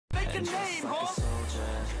your name, like a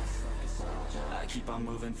soldier. I keep on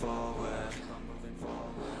moving forward,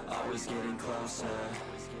 always getting closer.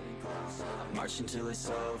 I march until it's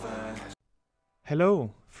over.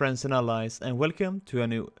 Hello friends and allies, and welcome to a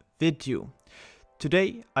new video.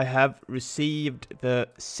 Today I have received the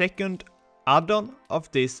second add-on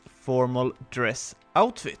of this formal dress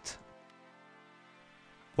outfit.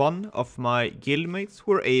 One of my guildmates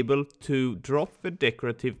were able to drop the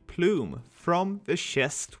decorative plume from the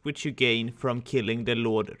chest which you gain from killing the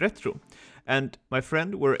Lord Retro, and my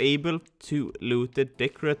friend were able to loot the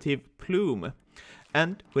decorative plume.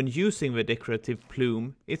 And when using the decorative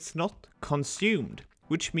plume, it's not consumed,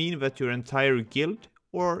 which means that your entire guild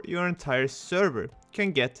or your entire server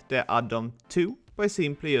can get the add-on too by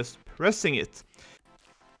simply just pressing it.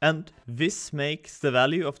 And this makes the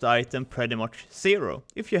value of the item pretty much zero,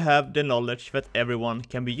 if you have the knowledge that everyone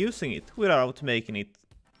can be using it without making it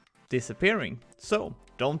disappearing. So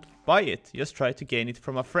don't buy it, just try to gain it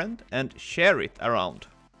from a friend and share it around.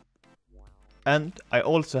 And I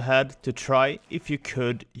also had to try if you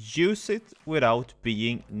could use it without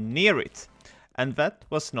being near it. And that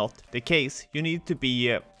was not the case. You need to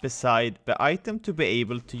be beside the item to be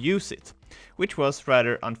able to use it. Which was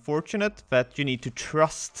rather unfortunate, that you need to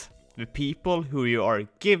trust the people who you are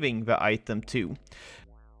giving the item to.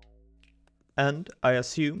 And I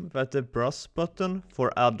assume that the browse button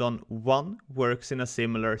for add-on 1 works in a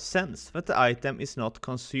similar sense, that the item is not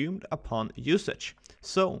consumed upon usage.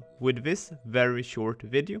 So, with this very short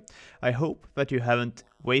video, I hope that you haven't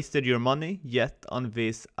wasted your money yet on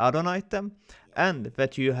this add-on item, and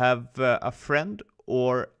that you have a friend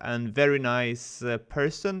or a very nice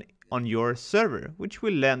person on your server which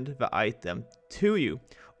will lend the item to you,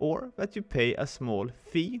 or that you pay a small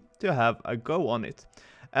fee to have a go on it.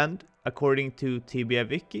 And according to Tibia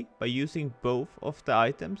wiki, by using both of the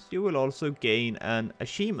items you will also gain an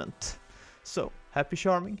achievement. So happy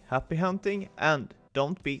charming, happy hunting, and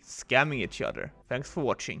don't be scamming each other. Thanks for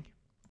watching.